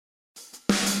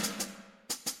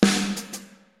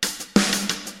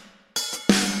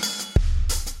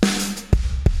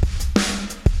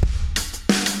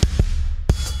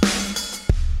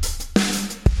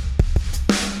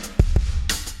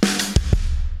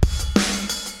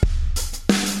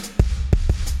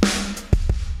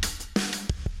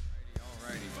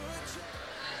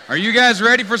Are you guys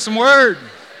ready for some word?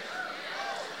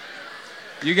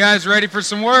 You guys ready for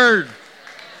some word?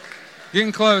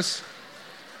 Getting close.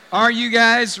 Are you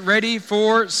guys ready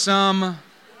for some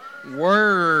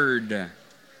word?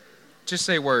 Just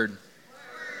say word.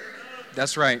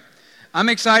 That's right. I'm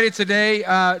excited today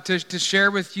to share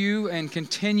with you and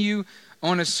continue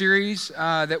on a series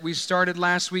that we started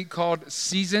last week called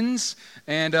Seasons.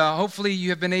 And hopefully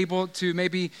you have been able to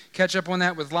maybe catch up on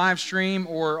that with live stream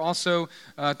or also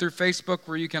through Facebook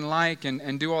where you can like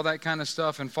and do all that kind of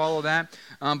stuff and follow that.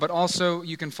 But also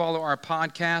you can follow our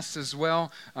podcasts as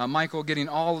well. Michael getting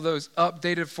all of those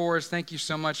updated for us. Thank you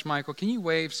so much, Michael. Can you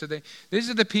wave?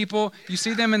 These are the people, you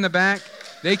see them in the back?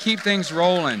 They keep things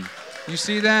rolling. You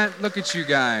see that? Look at you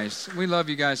guys. We love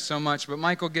you guys so much. But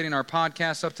Michael getting our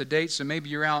podcast up to date, so maybe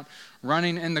you're out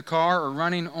running in the car or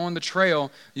running on the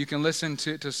trail, you can listen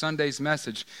to Sunday's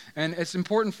message. And it's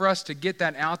important for us to get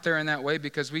that out there in that way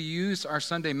because we use our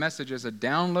Sunday message as a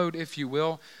download, if you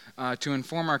will, to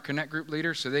inform our Connect Group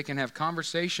leaders so they can have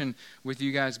conversation with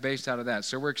you guys based out of that.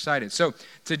 So we're excited. So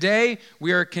today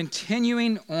we are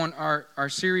continuing on our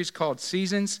series called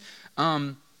Seasons.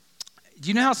 Do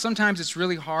you know how sometimes it's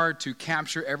really hard to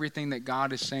capture everything that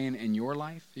God is saying in your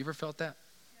life? You ever felt that?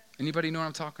 Anybody know what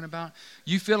I'm talking about?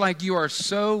 You feel like you are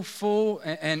so full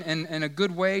and in a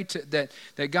good way that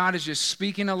God is just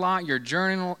speaking a lot. You're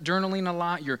journaling a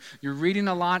lot. You're reading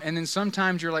a lot. And then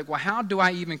sometimes you're like, well, how do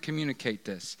I even communicate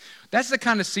this? That's the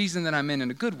kind of season that I'm in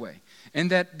a good way. And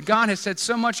that God has said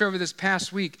so much over this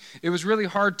past week, it was really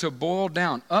hard to boil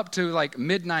down. Up to like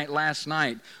midnight last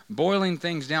night, boiling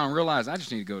things down, realize I just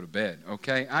need to go to bed,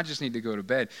 okay? I just need to go to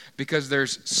bed because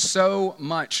there's so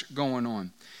much going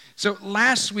on. So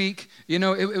last week, it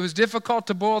was difficult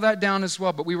to boil that down as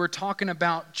well, but we were talking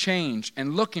about change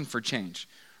and looking for change.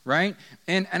 Right?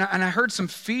 And I heard some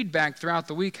feedback throughout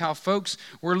the week how folks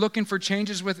were looking for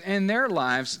changes within their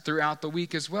lives throughout the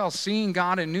week as well, seeing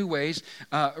God in new ways,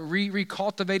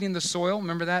 recultivating the soil,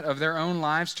 remember that, of their own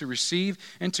lives to receive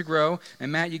and to grow.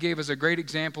 And Matt, you gave us a great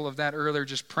example of that earlier,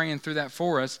 just praying through that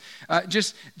for us.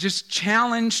 Just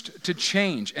challenged to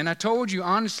change. And I told you,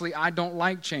 honestly, I don't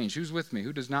like change. Who's with me?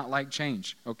 Who does not like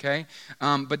change? Okay?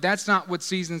 But that's not what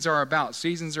seasons are about.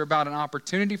 Seasons are about an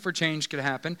opportunity for change could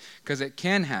happen because it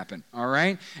can happen, all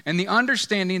right? And the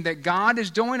understanding that God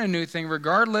is doing a new thing,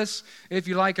 regardless if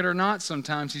you like it or not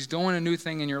sometimes, he's doing a new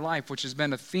thing in your life, which has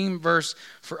been a theme verse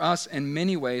for us in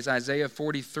many ways, Isaiah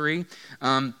 43.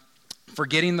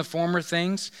 Forgetting the former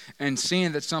things and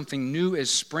seeing that something new is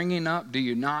springing up, do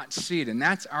you not see it? And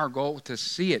that's our goal, to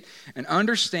see it and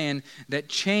understand that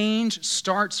change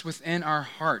starts within our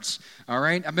hearts, all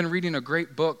right? I've been reading a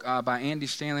great book by Andy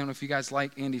Stanley. I don't know if you guys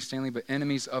like Andy Stanley, but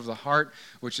Enemies of the Heart,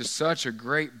 which is such a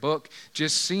great book,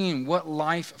 just seeing what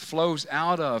life flows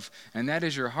out of, and that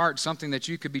is your heart, something that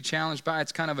you could be challenged by.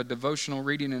 It's kind of a devotional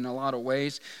reading in a lot of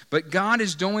ways, but God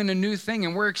is doing a new thing,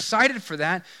 and we're excited for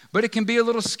that, but it can be a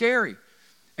little scary.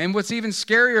 And what's even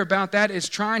scarier about that is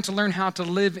trying to learn how to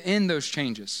live in those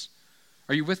changes.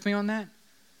 Are you with me on that?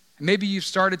 Maybe you've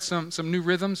started some new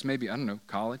rhythms, maybe, I don't know,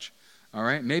 college, all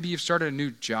right? Maybe you've started a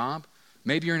new job.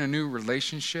 Maybe you're in a new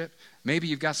relationship. Maybe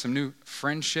you've got some new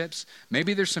friendships.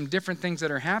 Maybe there's some different things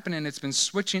that are happening. It's been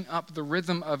switching up the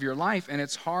rhythm of your life, and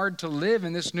it's hard to live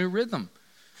in this new rhythm.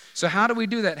 So how do we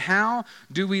do that? How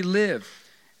do we live?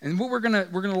 And what we're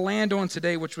gonna land on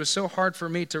today, which was so hard for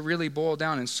me to really boil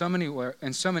down in so many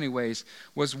ways,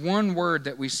 was one word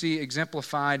that we see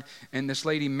exemplified in this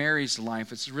lady Mary's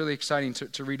life. It's really exciting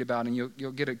to read about, and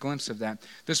you'll get a glimpse of that.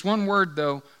 This one word,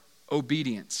 though,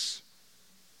 obedience.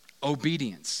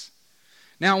 Obedience.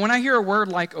 Now, when I hear a word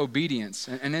like obedience,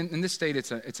 and in this state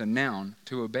it's a noun.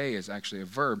 To obey is actually a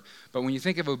verb. But when you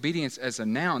think of obedience as a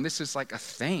noun, this is like a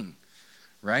thing,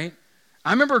 right? I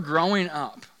remember growing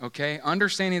up, okay,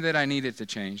 understanding that I needed to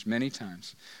change many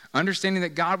times, understanding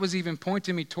that God was even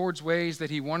pointing me towards ways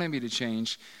that he wanted me to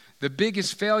change. The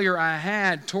biggest failure I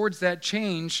had towards that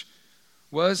change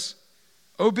was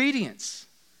obedience.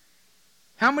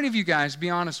 How many of you guys, be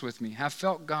honest with me, have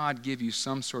felt God give you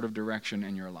some sort of direction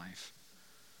in your life?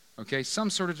 Okay, some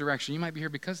sort of direction. You might be here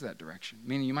because of that direction.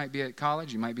 Meaning you might be at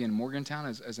college, you might be in Morgantown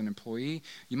as an employee,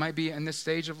 you might be in this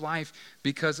stage of life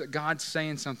because God's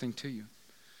saying something to you.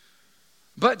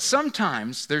 But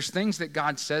sometimes there's things that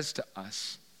God says to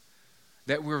us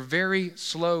that we're very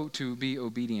slow to be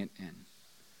obedient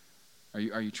in.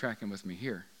 Are you tracking with me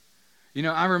here?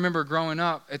 I remember growing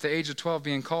up at the age of 12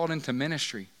 being called into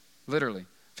ministry, literally.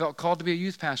 Felt called to be a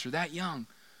youth pastor that young,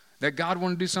 that God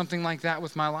wanted to do something like that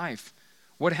with my life.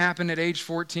 What happened at age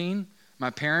 14?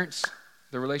 My parents,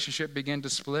 the relationship began to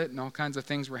split and all kinds of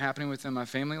things were happening within my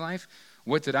family life.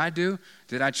 What did I do?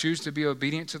 Did I choose to be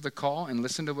obedient to the call and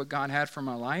listen to what God had for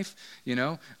my life?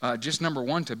 Just number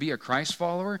one, to be a Christ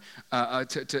follower,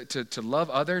 to love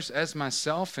others as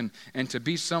myself, and to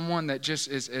be someone that just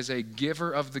is a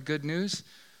giver of the good news?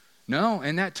 No,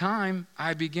 in that time,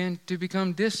 I began to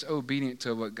become disobedient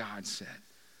to what God said.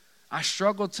 I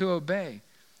struggled to obey.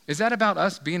 Is that about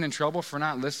us being in trouble for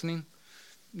not listening?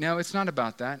 No, it's not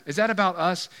about that. Is that about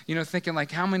us, thinking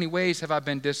like, how many ways have I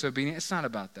been disobedient? It's not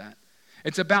about that.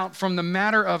 It's about, from the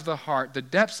matter of the heart, the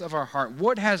depths of our heart,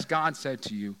 what has God said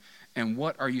to you, and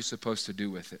what are you supposed to do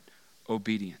with it?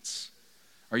 Obedience.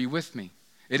 Are you with me?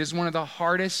 It is one of the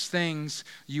hardest things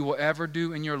you will ever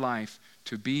do in your life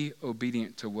to be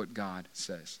obedient to what God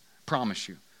says. Promise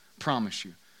you.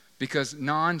 Because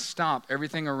nonstop,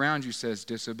 everything around you says,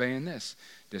 disobey in this,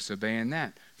 disobey in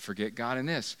that, forget God in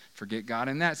this, forget God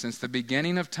in that. Since the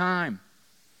beginning of time,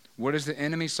 what has the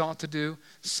enemy sought to do?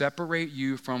 Separate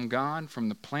you from God, from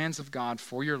the plans of God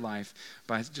for your life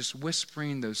by just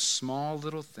whispering those small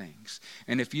little things.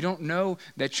 And if you don't know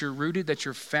that you're rooted, that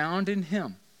you're found in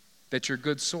Him, that you're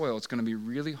good soil, it's going to be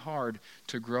really hard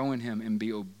to grow in Him and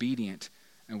be obedient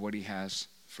in what He has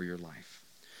for your life.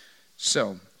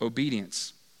 So,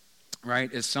 obedience,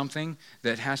 right, is something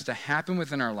that has to happen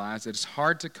within our lives. It's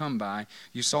hard to come by.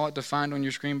 You saw it defined on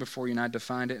your screen before you, and I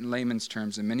defined it in layman's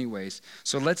terms in many ways.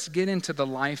 So let's get into the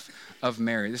life of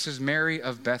Mary. This is Mary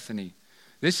of Bethany.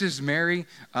 This is Mary,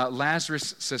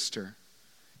 Lazarus' sister.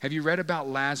 Have you read about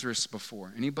Lazarus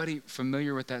before? Anybody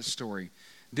familiar with that story?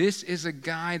 This is a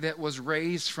guy that was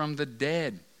raised from the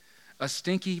dead. A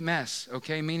stinky mess,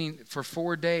 okay? Meaning for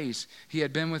 4 days he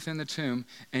had been within the tomb.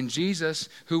 And Jesus,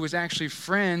 who was actually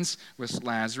friends with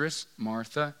Lazarus,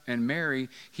 Martha, and Mary,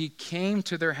 he came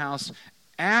to their house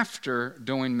after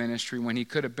doing ministry when he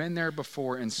could have been there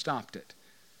before and stopped it,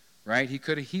 right? He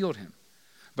could have healed him.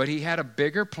 But he had a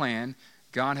bigger plan.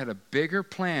 God had a bigger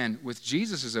plan with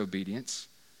Jesus' obedience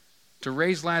to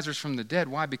raise Lazarus from the dead.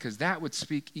 Why? Because that would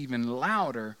speak even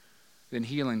louder than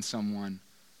healing someone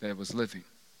that was living.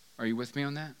 Are you with me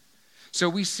on that? So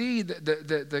we see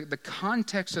the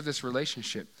context of this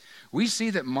relationship. We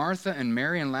see that Martha and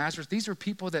Mary and Lazarus, these were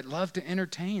people that loved to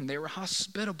entertain. They were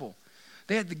hospitable.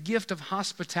 They had the gift of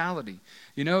hospitality.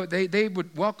 They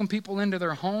would welcome people into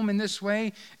their home in this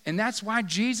way. And that's why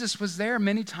Jesus was there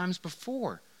many times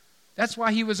before. That's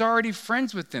why he was already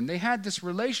friends with them. They had this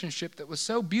relationship that was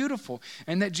so beautiful,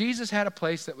 and that Jesus had a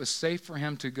place that was safe for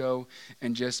him to go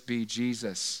and just be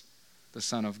Jesus, the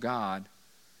Son of God,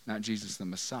 not Jesus the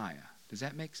Messiah. Does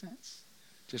that make sense?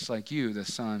 Just like you, the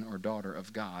son or daughter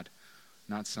of God,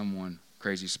 not someone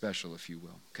crazy special, if you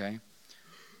will, okay?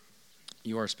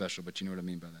 You are special, but you know what I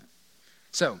mean by that.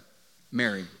 So,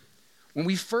 Mary. When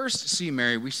we first see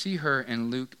Mary, we see her in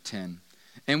Luke 10.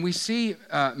 And we see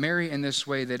Mary in this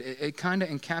way that it kind of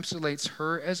encapsulates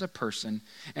her as a person,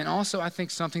 and also I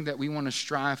think something that we want to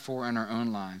strive for in our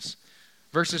own lives.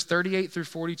 Verses 38 through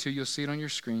 42, you'll see it on your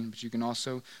screen, but you can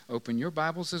also open your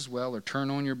Bibles as well or turn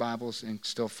on your Bibles and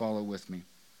still follow with me.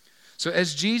 So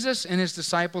as Jesus and his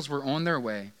disciples were on their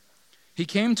way, he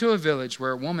came to a village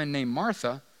where a woman named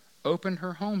Martha opened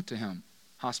her home to him.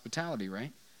 Hospitality,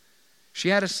 right? She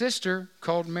had a sister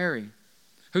called Mary,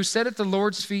 who sat at the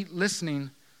Lord's feet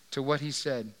listening to what he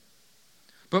said.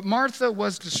 But Martha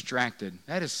was distracted.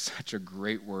 That is such a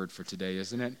great word for today,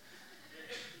 isn't it?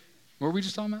 What were we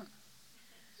just talking about?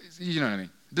 You know what I mean.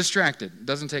 Distracted.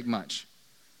 Doesn't take much.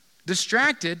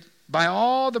 Distracted by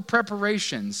all the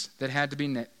preparations that had to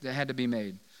be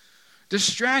made.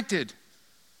 Distracted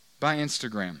by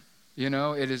Instagram.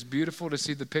 It is beautiful to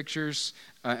see the pictures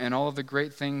and all of the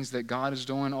great things that God is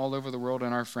doing all over the world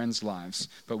in our friends' lives.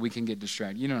 But we can get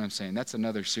distracted. You know what I'm saying? That's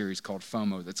another series called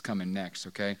FOMO that's coming next,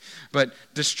 okay? But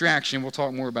distraction, we'll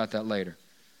talk more about that later.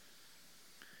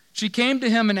 She came to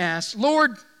him and asked,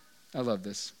 "Lord," I love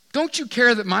this, "don't you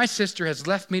care that my sister has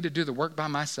left me to do the work by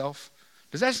myself?"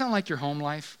 Does that sound like your home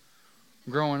life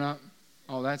growing up?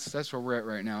 Oh, that's where we're at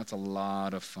right now. It's a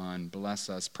lot of fun. Bless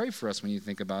us. Pray for us when you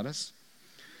think about us.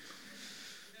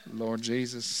 Lord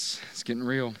Jesus, it's getting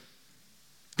real.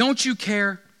 Don't you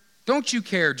care? Don't you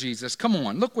care, Jesus? Come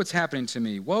on, look what's happening to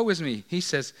me. Woe is me. He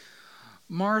says,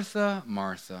 "Martha,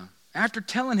 Martha." After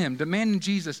telling him, demanding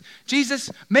Jesus,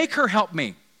 "Jesus, make her help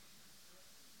me."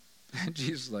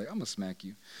 Jesus is like, "I'm going to smack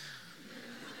you."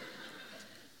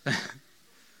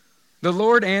 The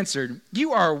Lord answered,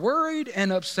 "You are worried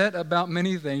and upset about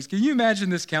many things." Can you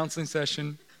imagine this counseling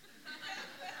session?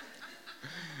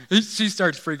 She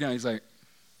starts freaking out. He's like,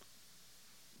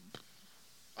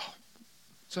 "Oh,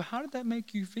 so how did that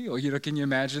make you feel?" Can you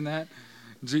imagine that?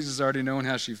 Jesus already knowing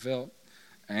how she felt.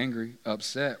 angry,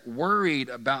 upset, worried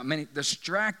about many,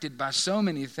 distracted by so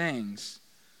many things.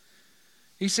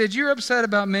 He said, you're upset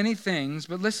about many things,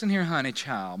 but listen here, honey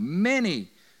child. Many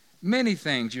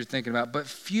things you're thinking about, but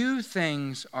few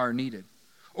things are needed.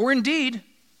 Or indeed,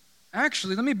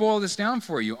 actually, let me boil this down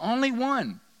for you. Only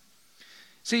one.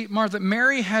 See, Martha,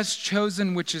 Mary has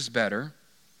chosen which is better,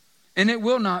 and it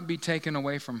will not be taken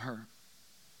away from her.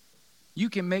 You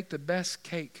can make the best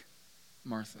cake,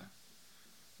 Martha.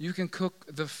 You can cook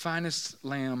the finest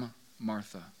lamb,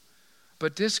 Martha.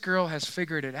 But this girl has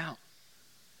figured it out.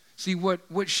 See, what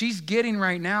she's getting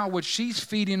right now, what she's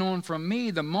feeding on from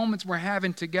me, the moments we're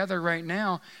having together right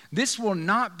now, this will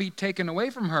not be taken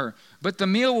away from her, but the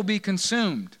meal will be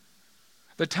consumed.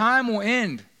 The time will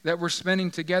end that we're spending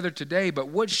together today, but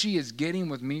what she is getting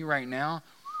with me right now,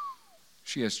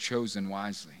 she has chosen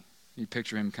wisely. You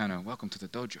picture him kind of, welcome to the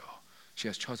dojo. She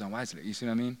has chosen wisely. You see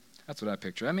what I mean? That's what I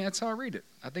picture. I mean, that's how I read it.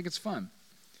 I think it's fun.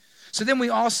 So then we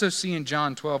also see in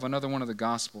John 12, another one of the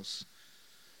Gospels,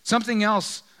 something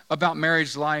else about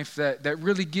Mary's life that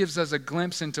really gives us a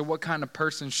glimpse into what kind of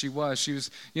person she was. She was,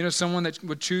 someone that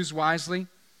would choose wisely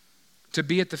to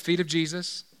be at the feet of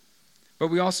Jesus. But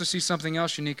we also see something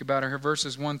else unique about her,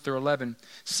 verses 1 through 11.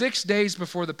 6 days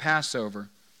before the Passover,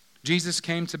 Jesus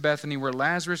came to Bethany where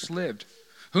Lazarus lived,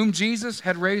 whom Jesus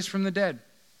had raised from the dead.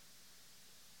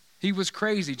 He was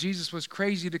crazy. Jesus was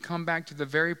crazy to come back to the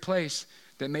very place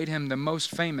that made him the most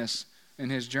famous in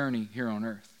his journey here on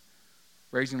earth,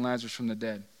 raising Lazarus from the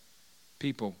dead.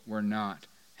 People were not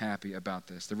happy about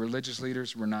this. The religious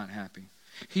leaders were not happy.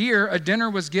 Here, a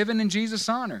dinner was given in Jesus'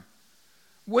 honor.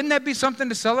 Wouldn't that be something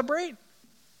to celebrate?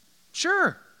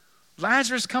 Sure.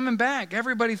 Lazarus coming back.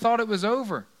 Everybody thought it was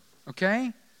over.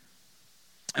 Okay?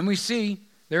 And we see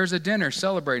there's a dinner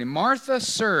celebrating. Martha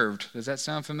served. Does that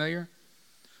sound familiar?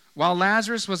 While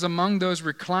Lazarus was among those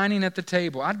reclining at the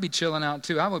table. I'd be chilling out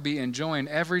too. I would be enjoying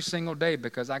every single day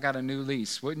because I got a new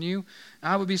lease. Wouldn't you?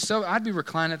 I'd be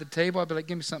reclining at the table. I'd be like,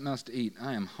 give me something else to eat.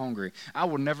 I am hungry. I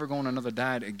will never go on another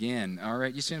diet again. All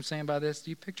right? You see what I'm saying by this? Do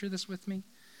you picture this with me?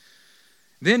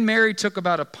 Then Mary took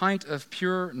about a pint of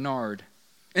pure nard,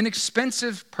 an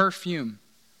expensive perfume.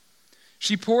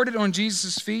 She poured it on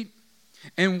Jesus' feet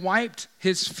and wiped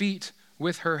his feet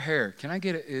with her hair. Can I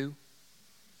get an ew?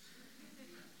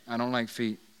 I don't like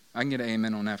feet. I can get an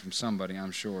amen on that from somebody,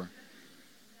 I'm sure.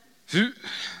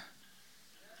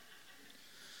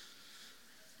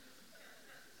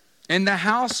 And the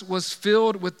house was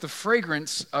filled with the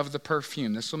fragrance of the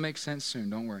perfume. This will make sense soon,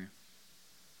 don't worry.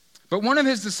 But one of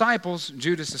his disciples,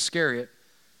 Judas Iscariot,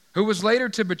 who was later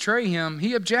to betray him,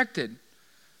 he objected.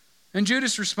 And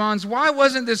Judas responds, why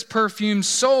wasn't this perfume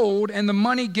sold and the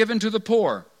money given to the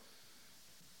poor?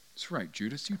 That's right,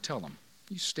 Judas, you tell him.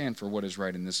 You stand for what is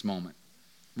right in this moment,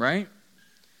 right?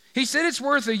 He said it's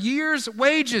worth a year's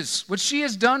wages. What she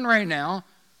has done right now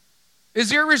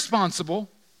is irresponsible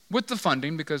with the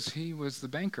funding because he was the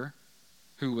banker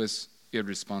who was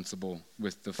irresponsible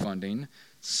with the funding,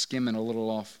 skimming a little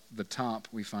off the top,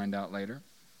 we find out later.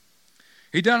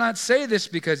 He did not say this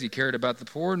because he cared about the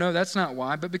poor. No, that's not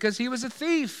why, but because he was a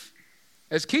thief.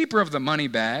 As keeper of the money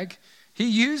bag, he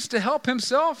used to help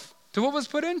himself to what was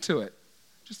put into it.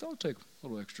 Just I'll take a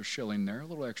little extra shilling there, a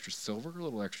little extra silver, a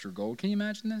little extra gold. Can you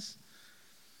imagine this?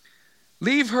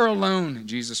 Leave her alone,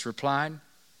 Jesus replied.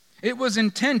 It was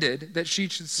intended that she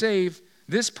should save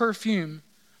this perfume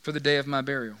for the day of my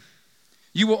burial.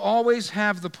 You will always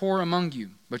have the poor among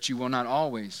you, but you will not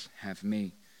always have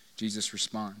me, Jesus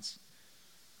responds.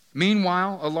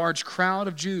 Meanwhile, a large crowd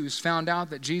of Jews found out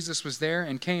that Jesus was there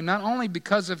and came not only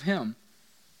because of him,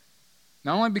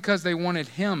 not only because they wanted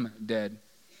him dead,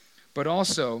 but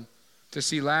also to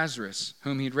see Lazarus,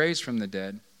 whom he'd raised from the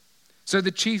dead. So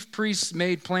the chief priests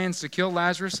made plans to kill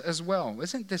Lazarus as well.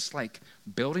 Isn't this like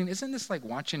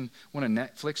watching one of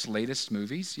Netflix's latest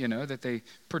movies, that they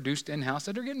produced in-house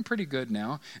that are getting pretty good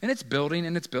now? And it's building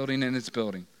and it's building and it's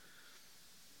building.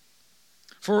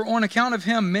 For on account of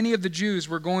him, many of the Jews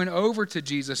were going over to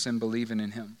Jesus and believing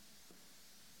in him.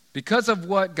 Because of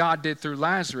what God did through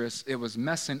Lazarus, it was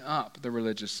messing up the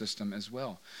religious system as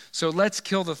well. So let's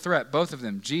kill the threat, both of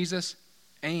them, Jesus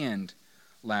and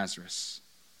Lazarus.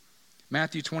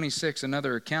 Matthew 26,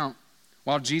 another account.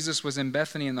 While Jesus was in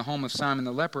Bethany in the home of Simon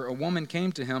the leper, a woman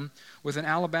came to him with an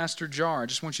alabaster jar. I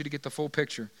just want you to get the full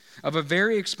picture of a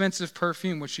very expensive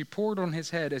perfume, which she poured on his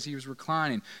head as he was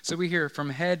reclining. So we hear from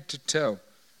head to toe.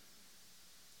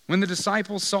 When the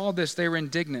disciples saw this, they were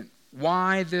indignant.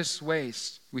 Why this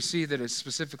waste? We see that it's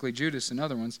specifically Judas and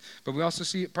other ones, but we also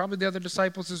see probably the other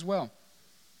disciples as well.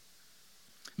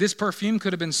 This perfume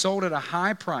could have been sold at a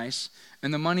high price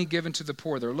and the money given to the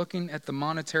poor. They're looking at the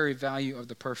monetary value of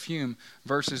the perfume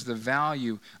versus the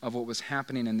value of what was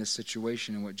happening in this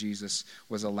situation and what Jesus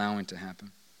was allowing to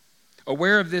happen.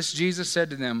 Aware of this, Jesus said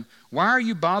to them, "Why are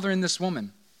you bothering this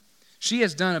woman? She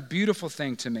has done a beautiful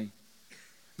thing to me.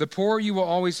 The poor you will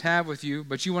always have with you,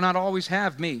 but you will not always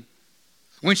have me.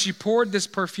 When she poured this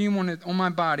perfume on my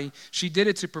body, she did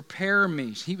it to prepare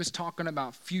me." He was talking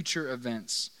about future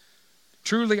events.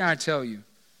 "Truly I tell you,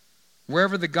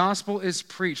 wherever the gospel is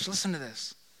preached," listen to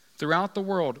this, "throughout the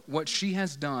world, what she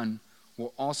has done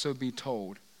will also be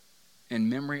told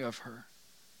in memory of her."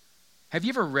 Have you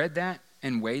ever read that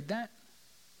and weighed that?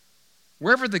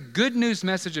 Wherever the good news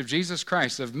message of Jesus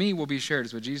Christ, of me, will be shared,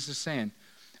 is what Jesus is saying.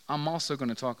 I'm also going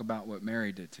to talk about what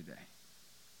Mary did today.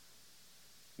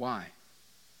 Why?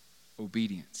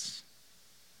 Obedience.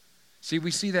 See, we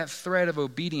see that thread of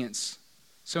obedience.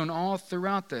 So in all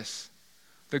throughout this,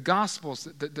 the Gospels,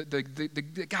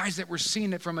 the guys that were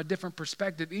seeing it from a different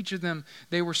perspective, each of them,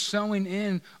 they were sowing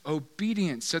in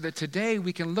obedience so that today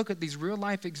we can look at these real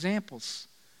life examples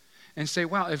and say,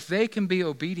 wow, if they can be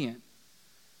obedient,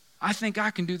 I think I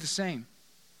can do the same.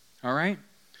 All right?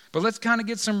 But let's kind of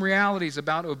get some realities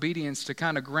about obedience to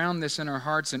kind of ground this in our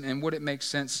hearts and what it makes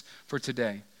sense for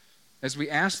today. As we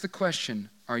ask the question,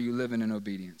 are you living in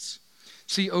obedience?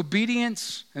 See,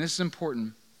 obedience, and this is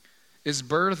important, is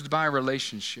birthed by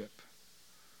relationship.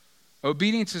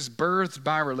 Obedience is birthed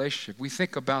by relationship. We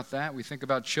think about that. We think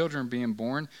about children being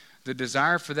born. The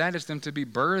desire for that is them to be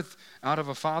birthed out of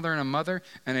a father and a mother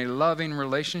and a loving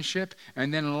relationship,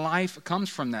 and then life comes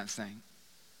from that thing.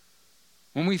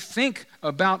 When we think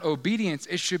about obedience,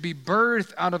 it should be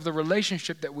birthed out of the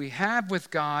relationship that we have with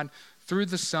God through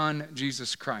the Son,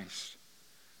 Jesus Christ.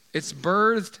 It's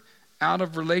birthed out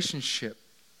of relationship.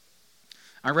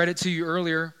 I read it to you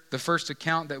earlier, the first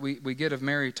account that we get of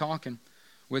Mary talking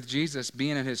with Jesus,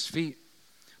 being at his feet.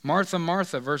 Martha,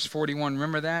 Martha, verse 41,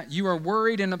 remember that? You are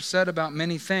worried and upset about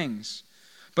many things,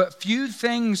 but few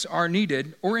things are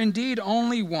needed, or indeed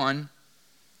only one.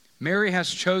 Mary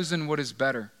has chosen what is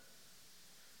better.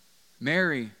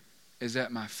 Mary is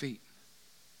at my feet.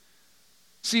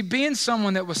 See, being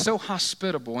someone that was so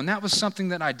hospitable, and that was something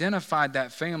that identified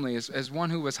that family as one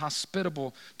who was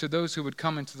hospitable to those who would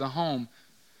come into the home,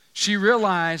 she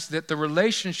realized that the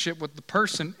relationship with the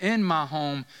person in my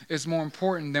home is more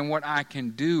important than what I can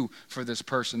do for this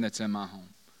person that's in my home.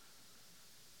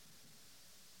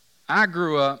 I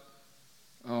grew up,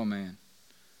 oh man,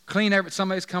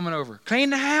 somebody's coming over. Clean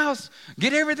the house,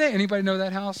 get everything. Anybody know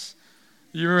that house?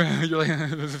 You're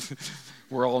like,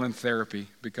 we're all in therapy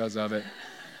because of it.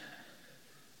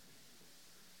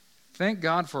 Thank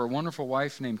God for a wonderful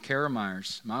wife named Kara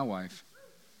Myers, my wife.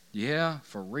 Yeah,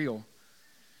 for real.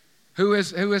 Who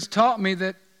has taught me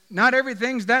that not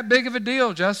everything's that big of a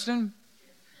deal, Justin.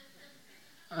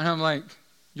 And I'm like,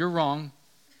 you're wrong.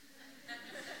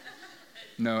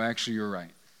 No, actually, you're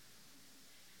right.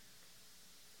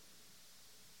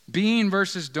 Being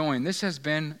versus doing. This has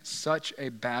been such a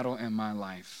battle in my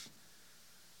life.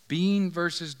 Being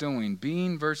versus doing.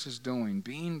 Being versus doing.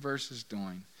 Being versus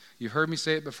doing. You've heard me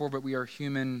say it before, but we are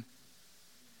human,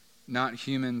 not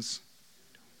humans.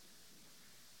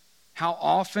 How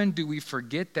often do we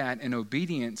forget that in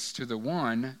obedience to the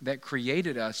one that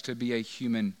created us to be a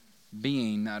human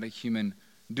being, not a human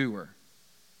doer?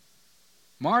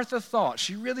 Martha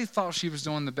she really thought she was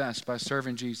doing the best by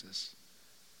serving Jesus,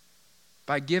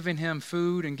 by giving him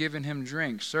food and giving him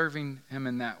drink, serving him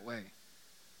in that way.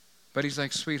 But he's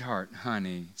like, sweetheart,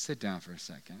 honey, sit down for a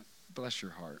second. Bless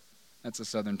your heart. That's a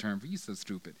southern term for you so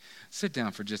stupid. Sit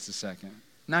down for just a second.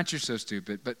 Not you're so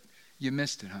stupid, but you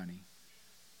missed it, honey.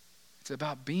 It's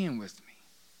about being with me.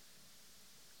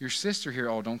 Your sister here,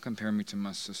 oh, don't compare me to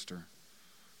my sister.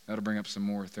 That'll bring up some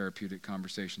more therapeutic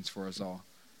conversations for us all.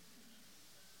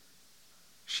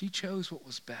 She chose what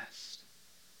was best.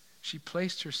 She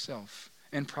placed herself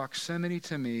in proximity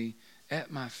to me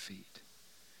at my feet.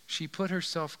 She put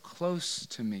herself close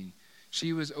to me.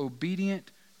 She was obedient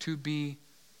to be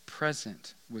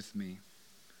present with me.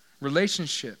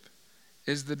 Relationship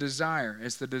is the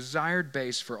desired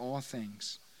base for all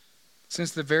things.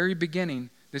 Since the very beginning,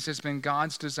 this has been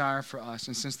God's desire for us.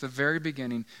 And since the very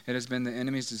beginning, it has been the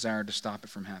enemy's desire to stop it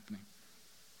from happening.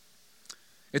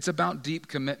 It's about deep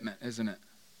commitment, isn't it?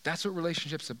 That's what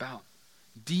relationship's about.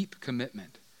 Deep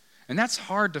commitment. And that's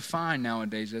hard to find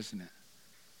nowadays, isn't it?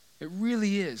 It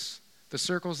really is. The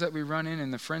circles that we run in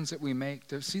and the friends that we make,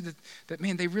 to see that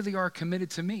man, they really are committed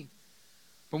to me.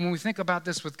 But when we think about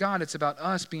this with God, it's about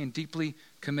us being deeply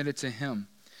committed to him.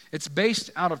 It's based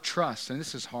out of trust, and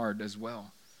this is hard as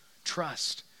well.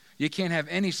 Trust. You can't have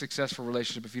any successful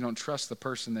relationship if you don't trust the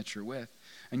person that you're with.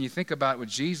 And you think about it with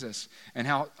Jesus and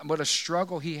what a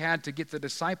struggle he had to get the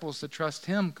disciples to trust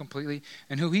him completely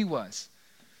and who he was.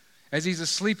 As he's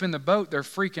asleep in the boat, they're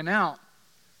freaking out,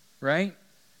 right?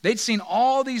 They'd seen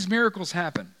all these miracles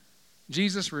happen.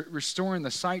 Jesus restoring the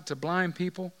sight to blind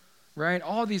people, right?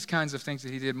 All these kinds of things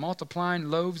that he did, multiplying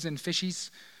loaves and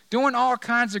fishes, doing all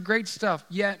kinds of great stuff.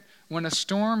 Yet, when a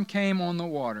storm came on the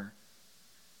water,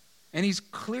 and he's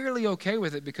clearly okay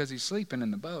with it because he's sleeping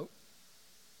in the boat,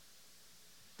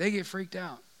 they get freaked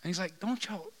out. And he's like, don't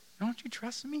you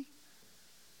trust me?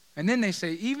 And then they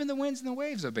say, even the winds and the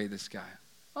waves obey this guy.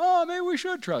 Oh, maybe we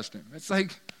should trust him. It's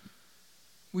like,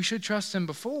 we should trust him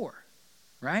before,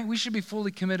 right? We should be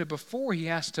fully committed before he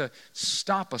has to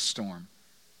stop a storm.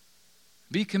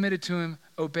 Be committed to him,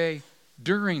 obey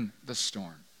during the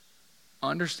storm,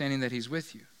 understanding that he's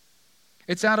with you.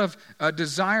 It's out of a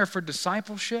desire for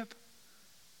discipleship.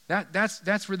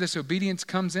 That's where this obedience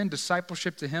comes in,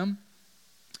 discipleship to him.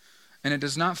 And it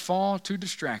does not fall to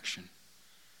distraction.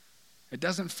 It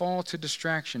doesn't fall to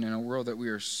distraction in a world that we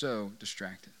are so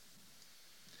distracted.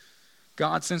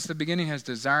 God, since the beginning, has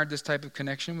desired this type of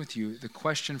connection with you. The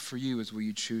question for you is, will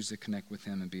you choose to connect with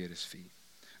him and be at his feet?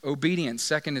 Obedience,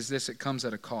 second, is this: it comes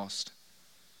at a cost.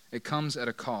 It comes at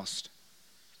a cost.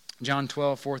 John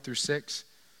 12, 4-6,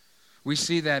 we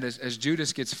see that as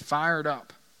Judas gets fired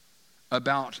up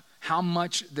about how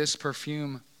much this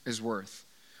perfume is worth.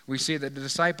 We see that the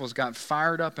disciples got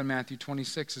fired up in Matthew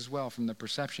 26 as well from the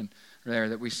perception there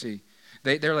that we see.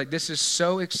 They're like, this is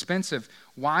so expensive.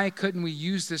 Why couldn't we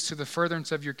use this to the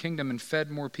furtherance of your kingdom and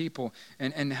fed more people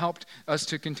and helped us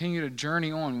to continue to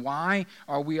journey on? Why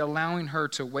are we allowing her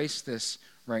to waste this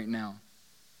right now?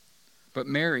 But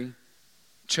Mary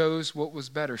chose what was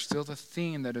better, still the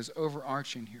theme that is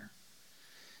overarching here.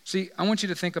 See, I want you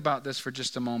to think about this for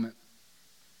just a moment.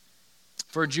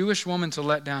 For a Jewish woman to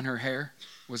let down her hair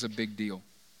was a big deal.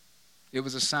 It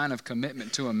was a sign of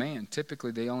commitment to a man.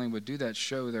 Typically, they only would do that,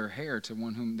 show their hair to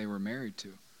one whom they were married to.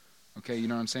 Okay, you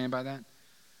know what I'm saying by that?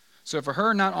 So for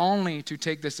her not only to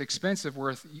take this expensive,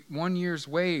 worth 1 year's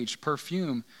wage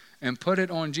perfume and put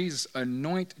it on Jesus,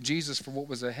 anoint Jesus for what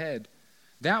was ahead,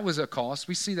 that was a cost.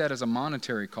 We see that as a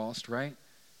monetary cost, right?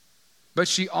 But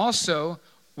she also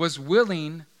was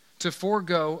willing to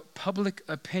forego public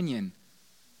opinion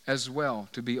as well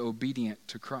to be obedient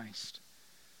to Christ.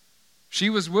 She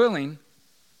was willing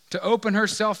to open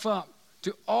herself up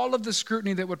to all of the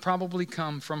scrutiny that would probably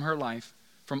come from her life,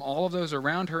 from all of those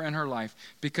around her in her life,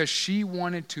 because she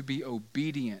wanted to be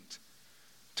obedient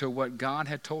to what God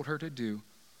had told her to do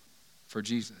for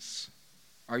Jesus.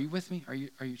 Are you with me? Are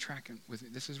you tracking with me?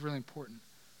 This is really important.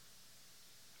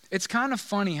 It's kind of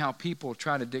funny how people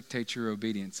try to dictate your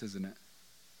obedience, isn't it?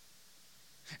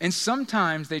 And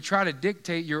sometimes they try to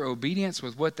dictate your obedience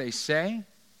with what they say,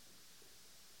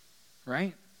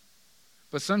 right?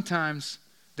 But sometimes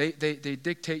they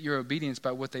dictate your obedience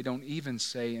by what they don't even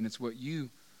say, and it's what you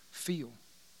feel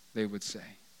they would say.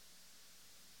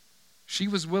 She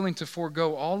was willing to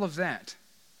forego all of that.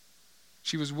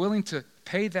 She was willing to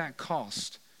pay that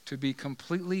cost to be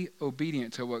completely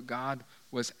obedient to what God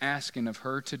was asking of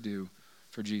her to do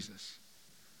for Jesus.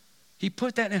 He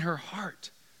put that in her heart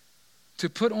to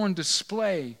put on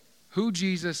display who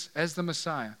Jesus, as the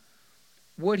Messiah,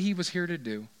 what he was here to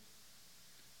do,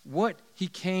 what he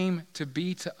came to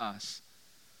be to us,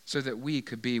 so that we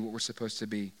could be what we're supposed to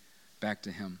be back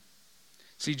to him.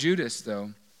 See, Judas,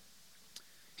 though,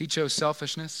 he chose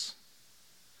selfishness,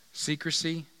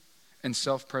 secrecy, and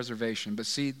self-preservation. But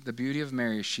see, the beauty of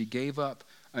Mary is she gave up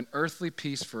an earthly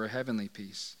peace for a heavenly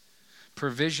peace.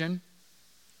 Provision,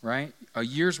 right? A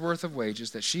year's worth of wages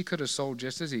that she could have sold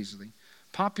just as easily.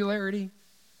 Popularity,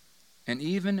 and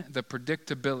even the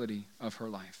predictability of her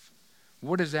life.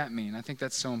 What does that mean? I think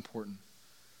that's so important.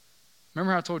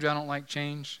 Remember how I told you I don't like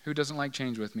change? Who doesn't like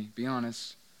change with me? Be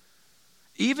honest.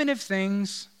 Even if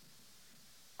things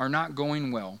are not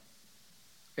going well,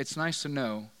 it's nice to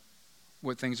know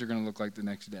what things are going to look like the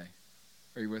next day.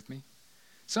 Are you with me?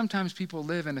 Sometimes people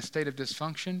live in a state of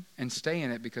dysfunction and stay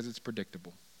in it because it's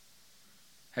predictable.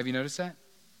 Have you noticed that?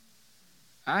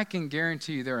 I can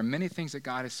guarantee you there are many things that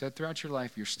God has said throughout your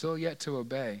life you're still yet to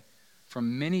obey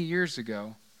from many years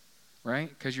ago, right?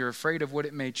 Because you're afraid of what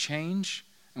it may change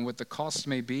and what the costs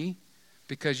may be,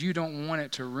 because you don't want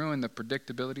it to ruin the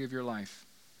predictability of your life.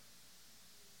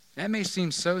 That may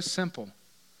seem so simple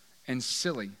and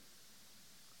silly,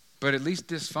 but at least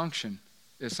dysfunction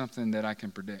is something that I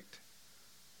can predict.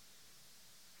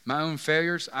 My own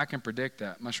failures, I can predict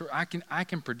that. I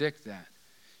can predict that.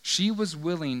 She was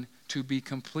willing to be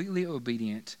completely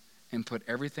obedient and put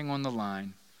everything on the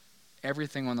line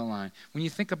everything on the line. When you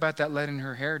think about that letting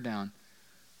her hair down,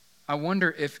 I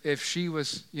wonder if she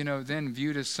was, then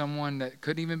viewed as someone that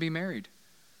couldn't even be married.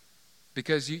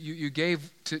 Because you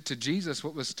gave to Jesus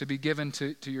what was to be given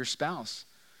to your spouse.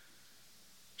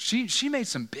 She made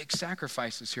some big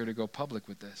sacrifices here to go public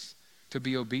with this, to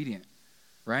be obedient,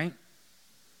 right?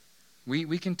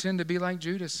 We can tend to be like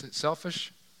Judas,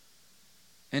 selfish,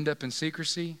 end up in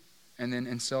secrecy, and then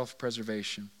in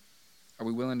self-preservation. Are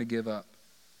we willing to give up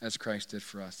as Christ did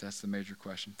for us? That's the major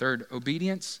question. Third,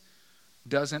 obedience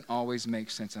doesn't always make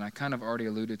sense, and I kind of already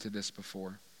alluded to this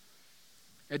before.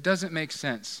 It doesn't make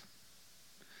sense.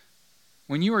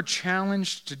 When you are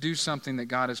challenged to do something that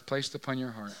God has placed upon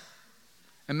your heart,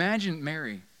 imagine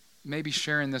Mary maybe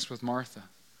sharing this with Martha.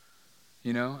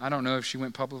 I don't know if she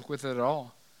went public with it at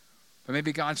all. But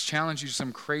maybe God's challenged you to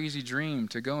some crazy dream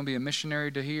to go and be a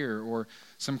missionary to here, or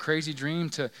some crazy dream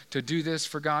to do this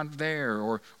for God there,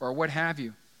 or what have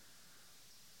you.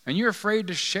 And you're afraid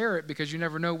to share it because you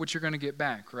never know what you're going to get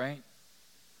back, right?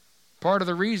 Part of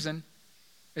the reason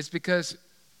is because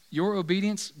your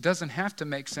obedience doesn't have to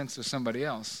make sense to somebody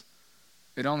else.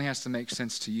 It only has to make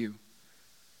sense to you.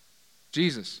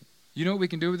 Jesus, you know what we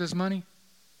can do with this money?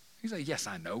 He's like, yes,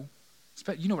 I know.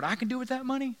 You know what I can do with that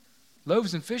money?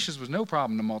 Loaves and fishes was no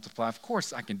problem to multiply. Of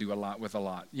course I can do a lot with a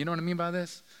lot. You know what I mean by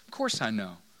this? Of course I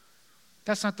know.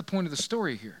 That's not the point of the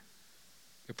story here.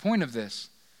 The point of this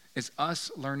is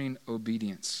us learning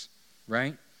obedience,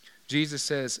 right? Jesus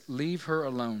says, leave her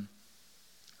alone.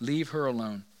 Leave her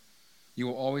alone. You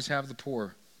will always have the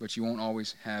poor, but you won't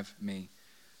always have me.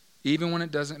 Even when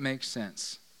it doesn't make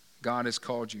sense, God has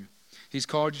called you. He's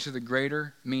called you to the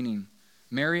greater meaning.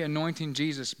 Mary anointing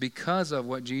Jesus because of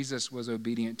what Jesus was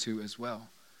obedient to as well.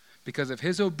 Because of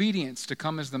his obedience to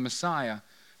come as the Messiah,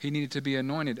 he needed to be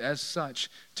anointed as such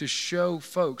to show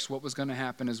folks what was going to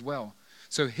happen as well.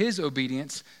 So his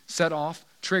obedience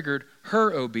triggered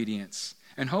her obedience.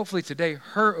 And hopefully today,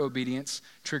 her obedience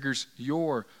triggers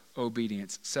your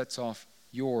obedience, sets off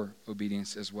your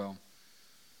obedience as well.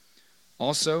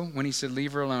 Also, when he said,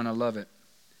 leave her alone, I love it.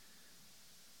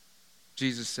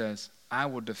 Jesus says, I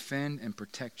will defend and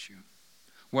protect you.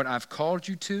 What I've called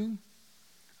you to,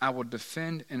 I will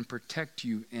defend and protect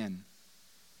you in.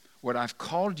 What I've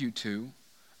called you to,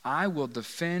 I will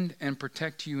defend and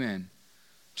protect you in.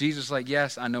 Jesus is like,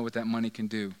 yes, I know what that money can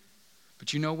do.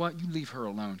 But you know what? You leave her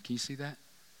alone. Can you see that?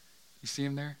 You see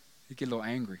him there? He get a little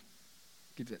angry.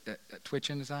 Get that twitch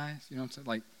in his eyes. You know what I'm saying?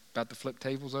 Like about to flip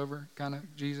tables over kind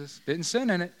of Jesus. Didn't sin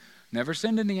in it. Never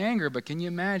sinned in the anger, but can you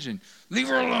imagine? Leave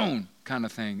her alone kind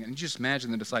of thing. And just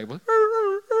imagine the disciples,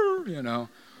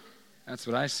 That's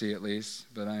what I see at least,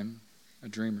 but I'm a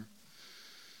dreamer.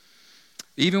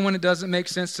 Even when it doesn't make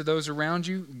sense to those around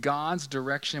you, God's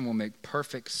direction will make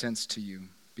perfect sense to you.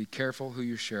 Be careful who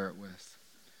you share it with.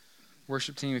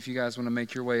 Worship team, if you guys want to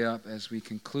make your way up as we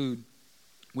conclude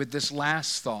with this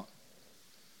last thought.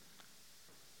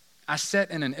 I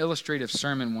sat in an illustrative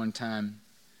sermon one time,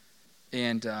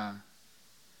 and the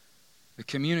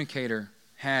communicator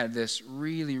had this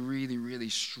really, really, really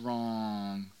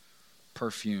strong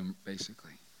perfume,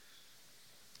 basically.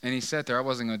 And he sat there. I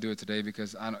wasn't going to do it today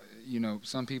because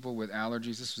some people with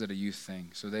allergies. This was at a youth thing,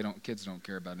 so kids don't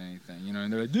care about anything,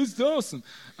 And they're like, "This is awesome."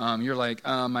 You're like,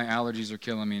 "My allergies are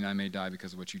killing me, and I may die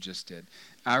because of what you just did."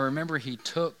 I remember he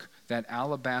took that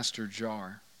alabaster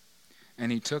jar,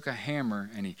 and he took a hammer,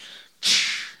 and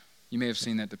you may have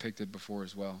seen that depicted before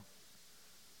as well.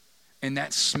 And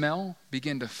that smell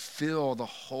began to fill the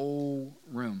whole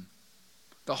room,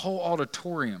 the whole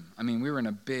auditorium. I mean, we were in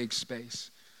a big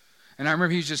space. And I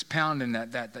remember he was just pounding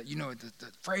that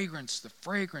the fragrance,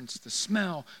 the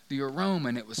smell, the aroma,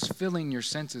 and it was filling your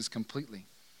senses completely.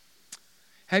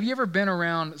 Have you ever been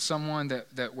around someone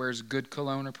that wears good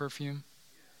cologne or perfume?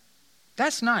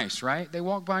 That's nice, right? They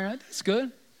walk by and that's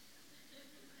good.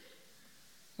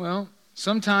 Well,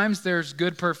 sometimes there's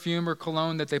good perfume or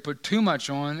cologne that they put too much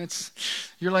on.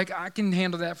 You're like, I can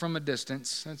handle that from a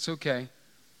distance. That's okay.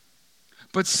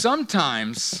 But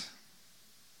sometimes,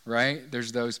 right,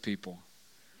 there's those people.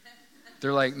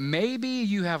 They're like, maybe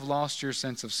you have lost your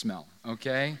sense of smell,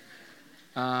 okay?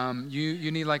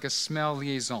 You need like a smell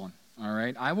liaison, all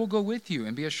right? I will go with you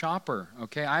and be a shopper,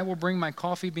 okay? I will bring my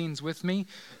coffee beans with me,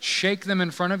 shake them in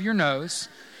front of your nose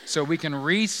so we can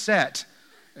reset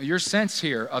your sense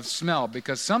here of smell,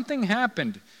 because something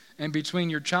happened in between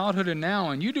your childhood and now,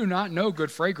 and you do not know good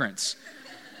fragrance.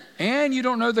 And you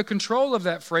don't know the control of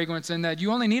that fragrance, and that you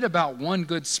only need about one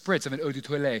good spritz of an eau de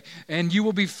toilette, and you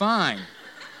will be fine.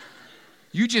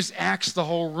 You just axed the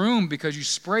whole room because you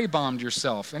spray bombed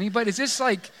yourself. Anybody? Is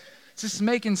this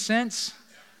making sense?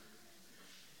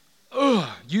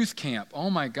 Youth camp. Oh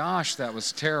my gosh, that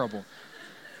was terrible.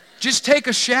 Just take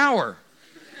a shower.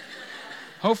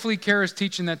 Hopefully Kara's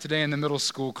teaching that today in the middle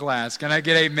school class. Can I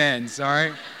get amens, all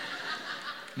right?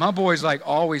 My boy's like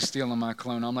always stealing my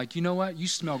cologne. I'm like, you know what? You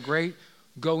smell great.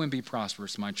 Go and be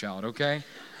prosperous, my child, okay?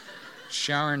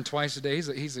 Showering twice a day.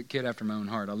 He's a kid after my own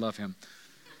heart. I love him.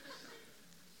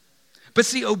 But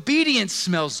see, obedience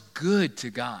smells good to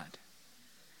God.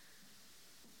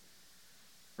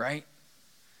 Right?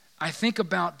 I think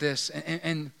about this,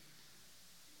 and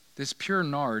this pure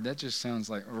nard, that just sounds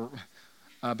like,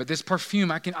 but this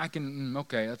perfume,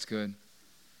 okay, that's good.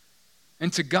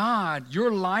 And to God,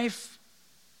 your life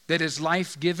that is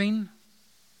life-giving,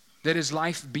 that is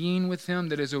life being with him,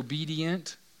 that is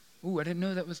obedient. Ooh, I didn't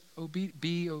know that was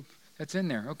that's in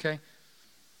there, okay.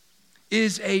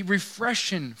 Is a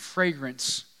refreshing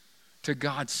fragrance to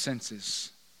God's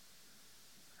senses.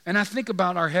 And I think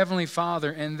about our Heavenly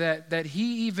Father and that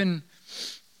He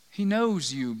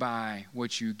knows you by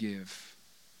what you give.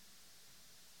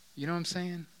 You know what I'm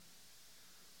saying?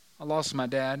 I lost my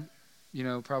dad,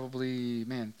 probably,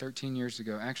 13 years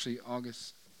ago. Actually,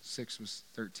 August 6th was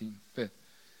 5th.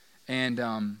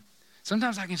 And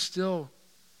sometimes I can still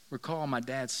recall my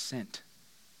dad's scent.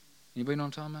 Anybody know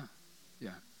what I'm talking about? Yeah.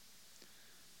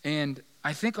 And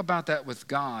I think about that with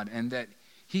God, and that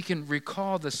He can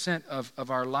recall the scent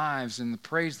of our lives and the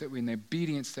praise and the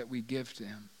obedience that we give to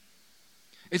Him.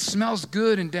 It smells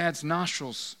good in Dad's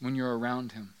nostrils when you're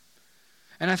around Him.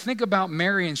 And I think about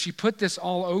Mary, and she put this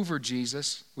all over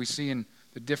Jesus. We see in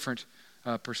the different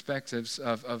perspectives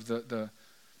of the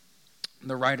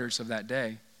writers of that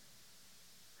day.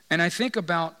 And I think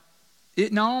about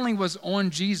it not only was on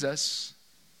Jesus,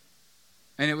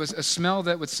 and it was a smell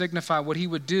that would signify what He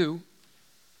would do,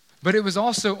 but it was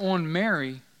also on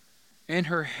Mary and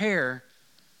her hair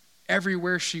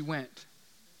everywhere she went.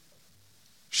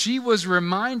 She was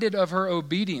reminded of her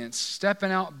obedience,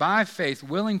 stepping out by faith,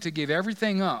 willing to give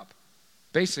everything up,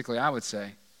 basically, I would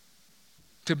say,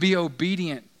 to be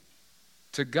obedient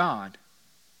to God,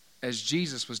 as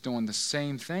Jesus was doing the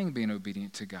same thing, being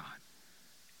obedient to God.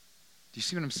 Do you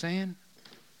see what I'm saying?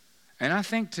 And I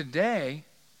think today,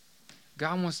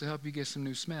 God wants to help you get some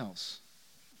new smells.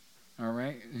 All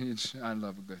right? I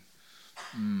love it good.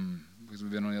 Because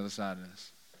we've been on the other side of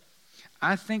this.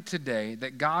 I think today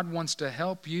that God wants to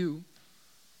help you.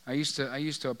 I used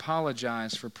to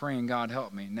apologize for praying, God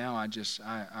help me. Now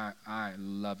I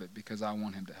love it because I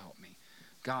want Him to help me.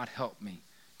 God help me.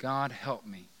 God help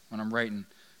me. When I'm writing,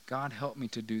 God help me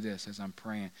to do this as I'm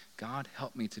praying. God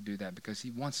help me to do that because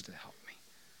He wants to help me.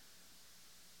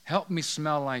 Help me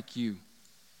smell like You.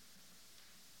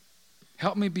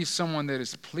 Help me be someone that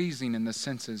is pleasing in the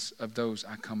senses of those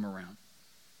I come around.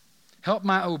 Help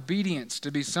my obedience to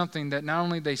be something that not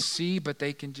only they see, but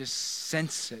they can just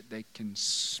sense it. They can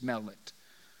smell it.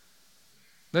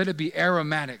 Let it be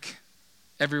aromatic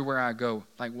everywhere I go,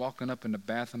 like walking up into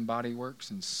Bath and Body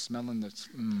Works and smelling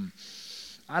the.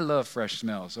 I love fresh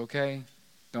smells, okay?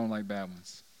 Don't like bad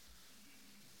ones.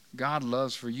 God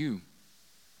loves for you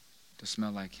to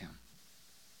smell like Him.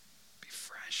 Be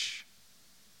fresh.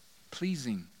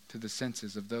 Pleasing to the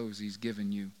senses of those He's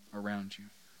given you around you.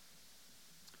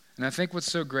 And I think what's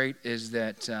so great is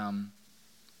that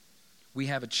we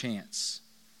have a chance.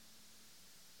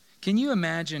 Can you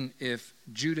imagine if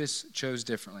Judas chose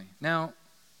differently? Now,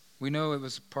 we know it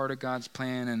was part of God's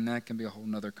plan, and that can be a whole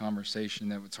nother conversation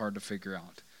that it's hard to figure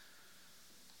out.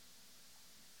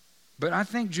 But I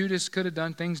think Judas could have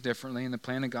done things differently, and the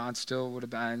plan of God still would have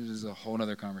been. This is a whole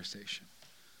other conversation.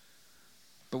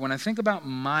 But when I think about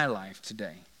my life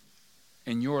today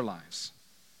and your lives,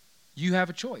 you have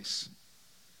a choice.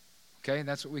 Okay,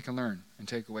 that's what we can learn and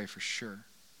take away for sure.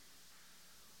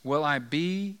 Will I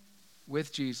be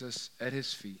with Jesus at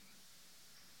His feet?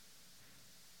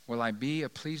 Will I be a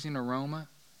pleasing aroma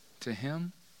to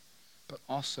Him, but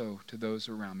also to those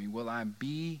around me? Will I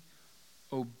be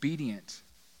obedient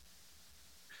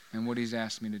in what He's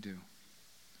asked me to do?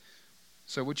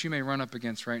 So what you may run up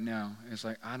against right now is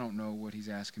like, I don't know what He's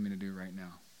asking me to do right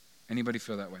now. Anybody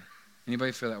feel that way?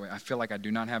 Anybody feel that way? I feel like I do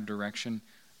not have direction.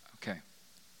 Okay.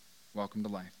 Welcome to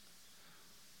life.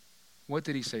 What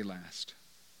did He say last?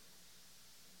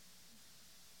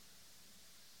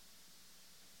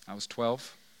 I was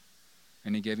 12,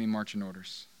 and He gave me marching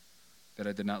orders that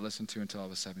I did not listen to until I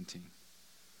was 17.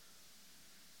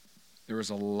 There was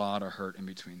a lot of hurt in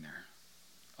between there,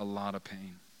 a lot of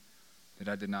pain that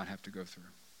I did not have to go through.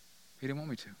 He didn't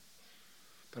want me to,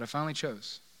 but I finally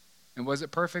chose. And was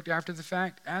it perfect after the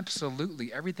fact?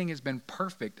 Absolutely. Everything has been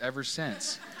perfect ever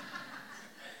since.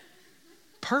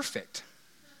 Perfect.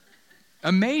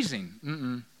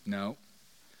 Amazing. No.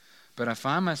 But I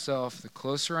find myself, the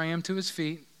closer I am to his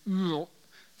feet,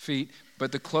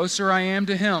 but the closer I am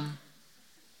to him,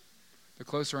 the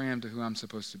closer I am to who I'm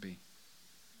supposed to be.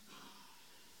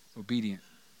 Obedient.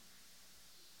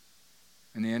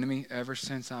 And the enemy, ever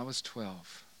since I was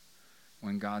 12,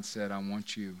 when God said, I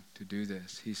want you to do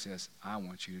this, he says, I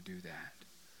want you to do that.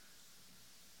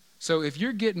 So if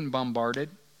you're getting bombarded,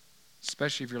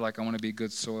 especially if you're like, I want to be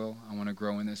good soil, I want to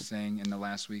grow in this thing, and the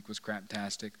last week was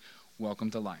craptastic, welcome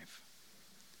to life.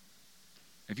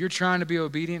 If you're trying to be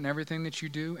obedient in everything that you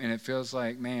do, and it feels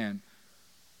like, man,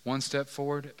 one step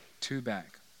forward, two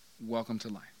back, welcome to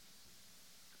life.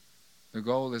 The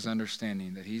goal is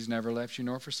understanding that he's never left you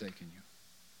nor forsaken you,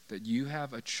 that you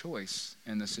have a choice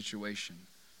in the situation.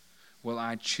 Will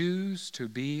I choose to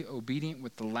be obedient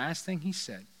with the last thing he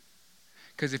said?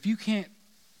 Because if you can't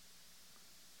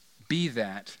be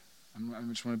that, I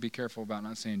just want to be careful about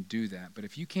not saying do that, but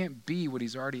if you can't be what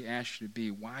he's already asked you to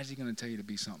be, why is he going to tell you to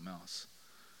be something else?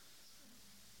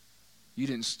 You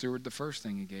didn't steward the first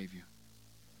thing he gave you.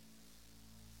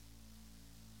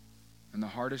 And the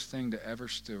hardest thing to ever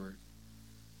steward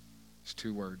is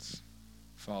two words: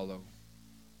 follow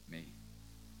me.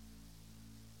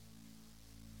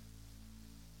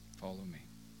 Follow me.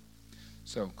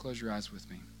 So, close your eyes with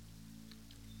me.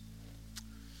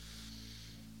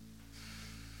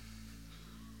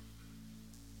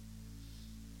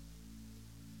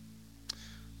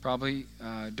 Probably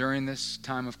during this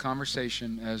time of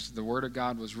conversation, as the Word of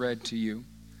God was read to you,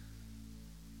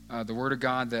 the Word of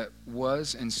God that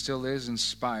was and still is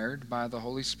inspired by the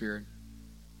Holy Spirit.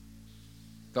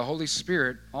 The Holy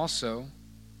Spirit also,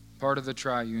 part of the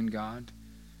triune God,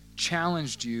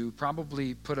 challenged you,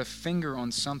 probably put a finger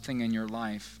on something in your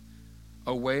life,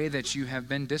 a way that you have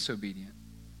been disobedient.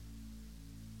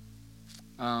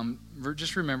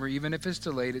 Just remember, even if it's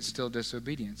delayed, it's still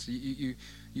disobedience.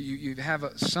 You have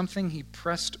something he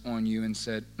pressed on you and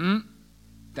said,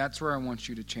 that's where I want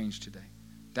you to change today.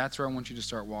 That's where I want you to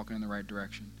start walking in the right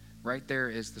direction. Right there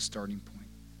is the starting point.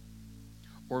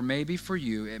 Or maybe for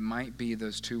you, it might be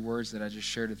those two words that I just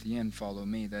shared at the end, follow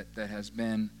me, that has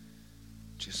been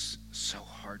just so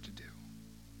hard to do.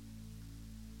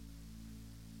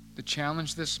 The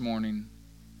challenge this morning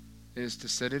is to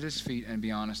sit at his feet and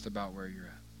be honest about where you're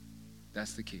at.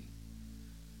 That's the key.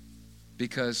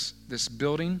 Because this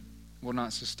building will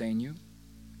not sustain you.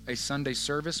 A Sunday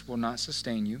service will not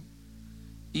sustain you.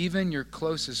 Even your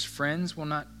closest friends will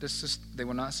not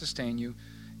sustain you.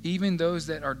 Even those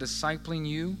that are discipling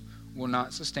you will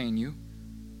not sustain you.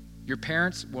 Your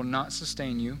parents will not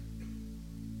sustain you.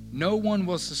 No one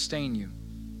will sustain you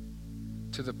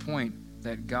to the point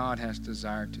that God has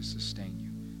desired to sustain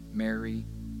you. Mary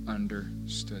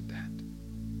understood that.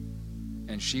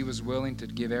 And she was willing to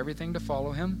give everything to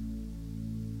follow him,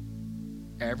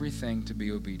 everything to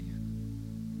be obedient.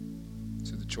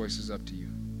 So the choice is up to you.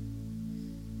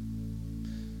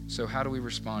 So how do we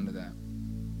respond to that?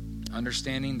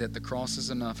 Understanding that the cross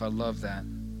is enough. I love that.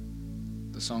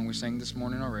 The song we sang this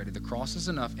morning already. The cross is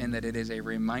enough, and that it is a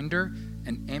reminder.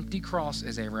 An empty cross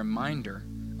is a reminder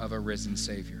of a risen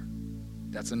Savior.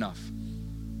 That's enough.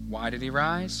 Why did he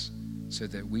rise? So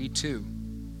that we too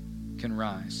can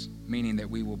rise, meaning that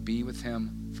we will be with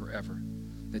him forever.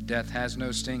 That death has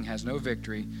no sting, has no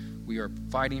victory. We are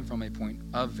fighting from a point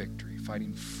of victory,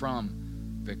 fighting from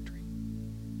victory.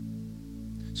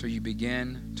 So you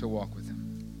begin to walk with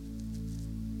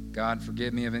him. God,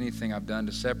 forgive me of anything I've done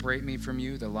to separate me from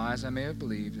you, the lies I may have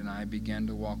believed, and I begin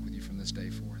to walk with you from this day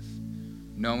forth,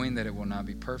 knowing that it will not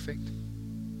be perfect,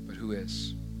 but who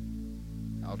is?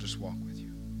 I'll just walk with you.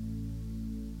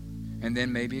 And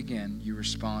then maybe again, you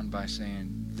respond by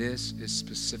saying, this is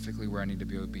specifically where I need to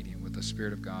be obedient, with the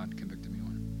Spirit of God convicting me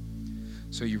on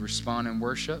it. So you respond in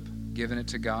worship, giving it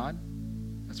to God.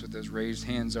 That's what those raised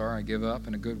hands are. I give up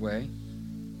in a good way.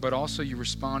 But also you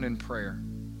respond in prayer.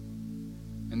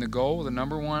 And the goal, the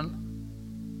number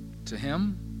one, to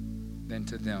him, then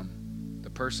to them. The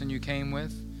person you came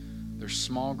with, there's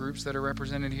small groups that are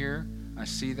represented here. I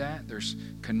see that. There's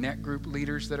connect group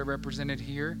leaders that are represented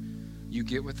here. You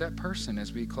get with that person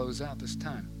as we close out this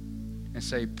time and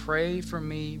say, pray for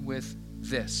me with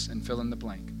this, and fill in the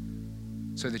blank,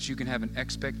 so that you can have an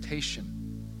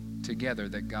expectation together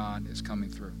that God is coming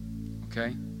through.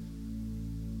 Okay?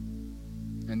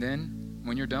 And then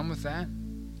when you're done with that,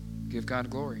 give God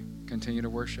glory. Continue to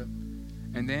worship.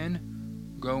 And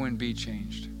then go and be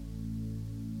changed.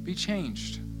 Be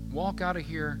changed. Walk out of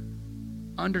here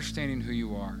understanding who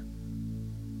you are,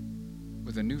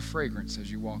 with a new fragrance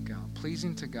as you walk out,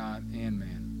 pleasing to God and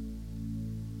man.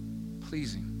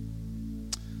 Pleasing.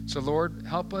 So Lord,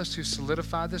 help us to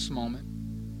solidify this moment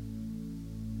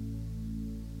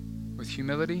with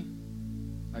humility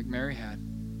like Mary had,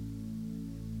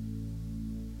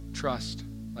 trust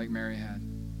like Mary had,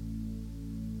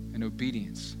 and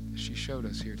obedience that she showed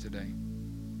us here today,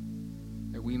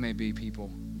 that we may be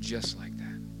people just like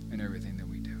that in everything that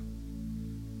we do.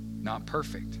 Not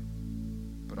perfect,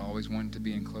 but always wanting to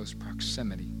be in close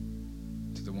proximity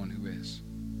to the one who is.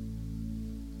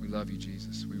 We love you,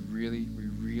 Jesus. We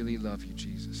really love you,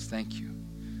 Jesus. Thank you.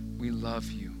 We love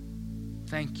you.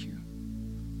 Thank you.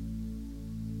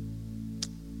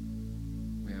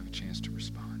 We have a chance to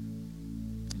respond.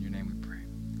 In your name we pray.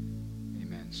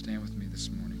 Amen. Stand with me this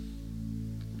morning.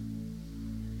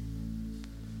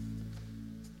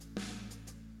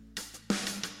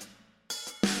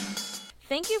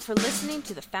 Thank you for listening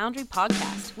to the Foundry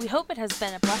Podcast. We hope it has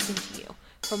been a blessing to you.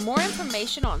 For more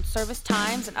information on service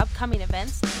times and upcoming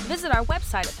events, visit our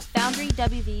website at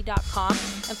thefoundrywv.com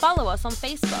and follow us on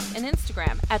Facebook and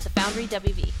Instagram at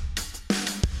thefoundrywv.